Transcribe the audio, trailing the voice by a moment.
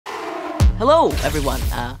Hello, everyone.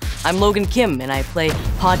 I'm Logan Kim, and I play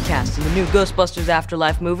Podcast in the new Ghostbusters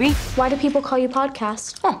Afterlife movie. Why do people call you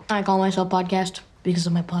Podcast? Oh, I call myself Podcast because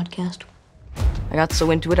of my podcast. I got so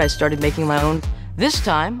into it, I started making my own. This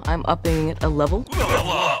time, I'm upping it a level.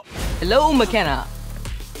 Hello, McKenna.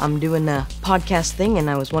 I'm doing a podcast thing, and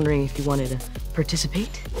I was wondering if you wanted to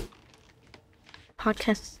participate.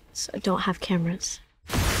 Podcasts don't have cameras.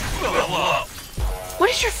 What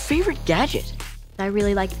is your favorite gadget? I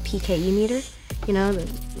really like PKE meter. You know,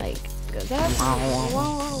 like goes up.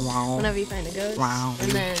 Whenever you find a ghost.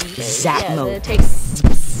 And then Zap mode. it takes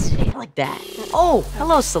Like that. Oh,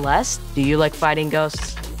 hello, Celeste. Do you like fighting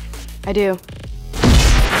ghosts? I do.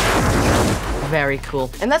 Very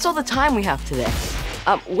cool. And that's all the time we have today.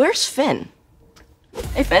 Where's Finn?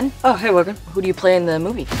 Hey, Finn. Oh, hey, Logan. Who do you play in the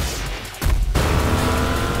movie?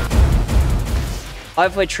 I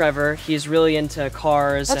play Trevor. He's really into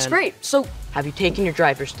cars. That's great. So, have you taken your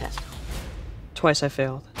driver's test? Twice I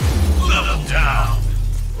failed. Level down.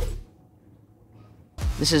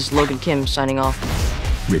 This is Logan Kim signing off.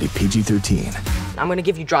 Rated PG-13. I'm gonna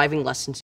give you driving lessons.